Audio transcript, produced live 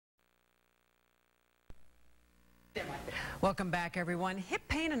Welcome back, everyone. Hip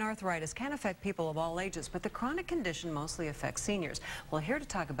pain and arthritis can affect people of all ages, but the chronic condition mostly affects seniors. Well, here to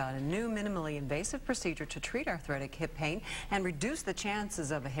talk about a new minimally invasive procedure to treat arthritic hip pain and reduce the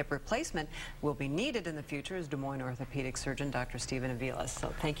chances of a hip replacement will be needed in the future is Des Moines orthopedic surgeon Dr. Steven Aviles.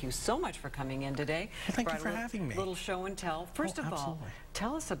 So thank you so much for coming in today. Well, thank you for having me. Little show and tell. First of all,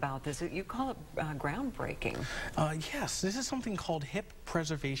 tell us about this. You call it groundbreaking. Yes, this is something called hip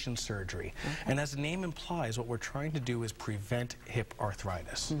preservation surgery. And as the name implies, what we're trying to do is prevent hip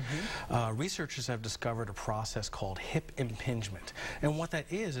arthritis. Researchers have discovered a process called hip impingement. And what that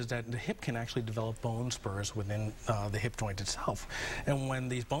is that the hip can actually develop bone spurs within the hip joint itself. And when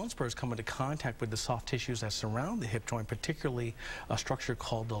these bone spurs come into contact with the soft tissues that surround the hip joint, particularly a structure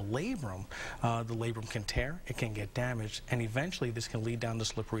called the labrum can tear, it can get damaged, and eventually this can lead down the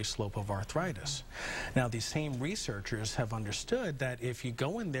slippery slope of arthritis. Now, these same researchers have understood that if you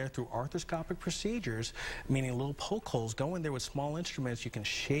go in there through arthroscopic procedures, meaning little poke holes, go in there with small instruments, you can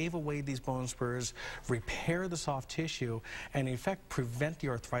shave away these bone spurs, repair the soft tissue, and in fact prevent the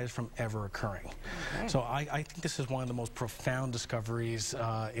arthritis from ever occurring. So I think this is one of the most profound discoveries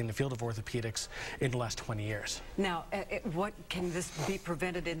in the field of orthopedics in the last 20 years. Now, what can this be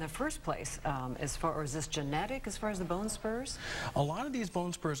prevented in the first place? Or is this genetic as far as the bone spurs? A lot of these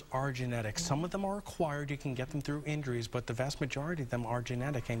bone spurs are genetic. Some of them are acquired. You can get them through injuries, but the vast majority of them are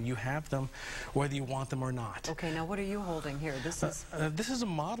genetic, and you have them whether you want them or not. Okay, now what are you holding here? This is a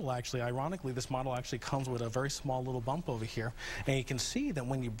model, actually. Ironically, this model actually comes with a very small little bump over here, and you can see that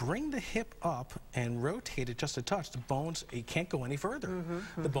when you bring the hip up and rotate it just a touch, the bones, you can't go any further.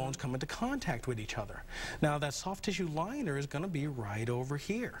 The bones come into contact with each other. Now, that soft tissue liner is going to be right over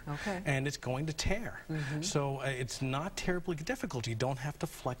here, and it's going to tear. So it's not terribly difficult. You don't have to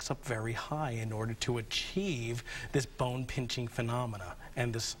flex up very high in order to achieve this bone pinching phenomena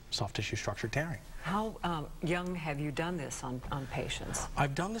and this soft tissue structure tearing. How young have you done this on patients?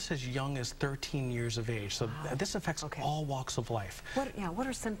 I've done this as young as 13 years of age, so this affects all walks of life. What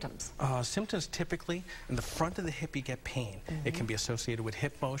are symptoms? Symptoms typically, in the front of the hip you get pain. It can be associated with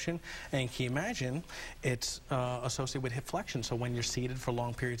hip motion, and can you imagine it's associated with hip flexion, so when you're seated for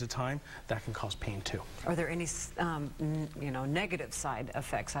long periods of time, that can cause pain too. Are there any negative side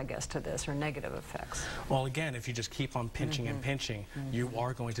effects, I guess, to this, or negative effects? Well, again, if you just keep on pinching and pinching, you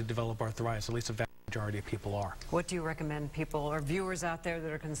are going to develop arthritis, at least a majority of people are. What do you recommend people or viewers out there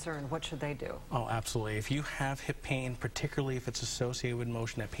that are concerned? What should they do? Oh, absolutely. If you have hip pain, particularly if it's associated with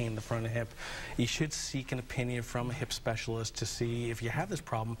motion, that pain in the front of the hip, you should seek an opinion from a hip specialist to see if you have this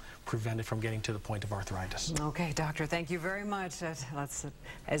problem, prevent it from getting to the point of arthritis. Okay, doctor, thank you very much. That's,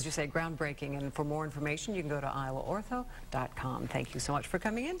 as you say, groundbreaking. And for more information, you can go to iowaortho.com. Thank you so much for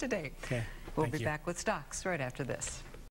coming in today. Okay. We'll be back with stocks right after this.